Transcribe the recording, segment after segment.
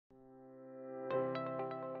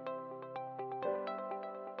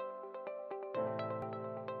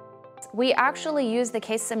We actually used the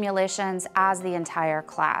case simulations as the entire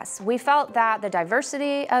class. We felt that the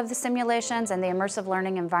diversity of the simulations and the immersive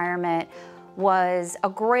learning environment was a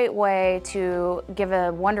great way to give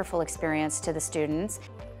a wonderful experience to the students.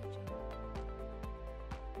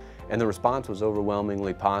 And the response was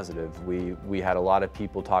overwhelmingly positive. We had a lot of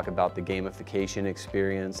people talk about the gamification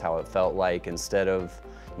experience, how it felt like instead of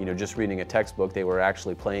just reading a textbook, they were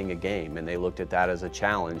actually playing a game, and they looked at that as a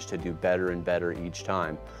challenge to do better and better each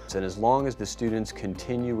time. And as long as the students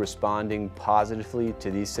continue responding positively to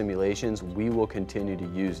these simulations, we will continue to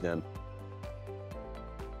use them.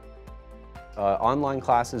 Online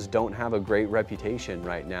classes don't have a great reputation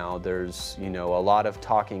right now. There's a lot of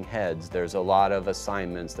talking heads, there's a lot of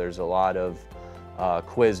assignments, there's a lot of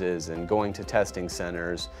quizzes and going to testing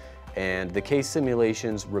centers, and the case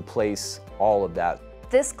simulations replace all of that.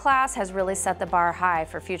 This class has really set the bar high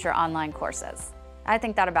for future online courses. I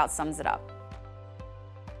think that about sums it up.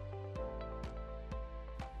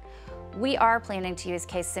 We are planning to use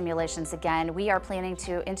case simulations again. We are planning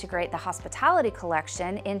to integrate the hospitality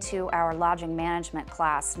collection into our lodging management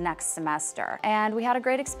class next semester. And we had a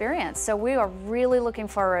great experience, so we are really looking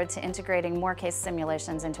forward to integrating more case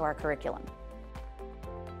simulations into our curriculum.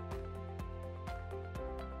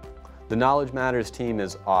 The Knowledge Matters team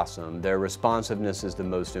is awesome. Their responsiveness is the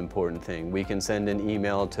most important thing. We can send an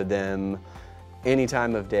email to them any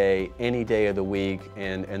time of day, any day of the week,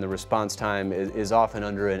 and the response time is often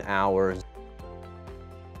under an hour.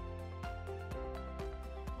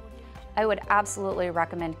 I would absolutely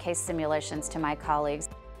recommend case simulations to my colleagues.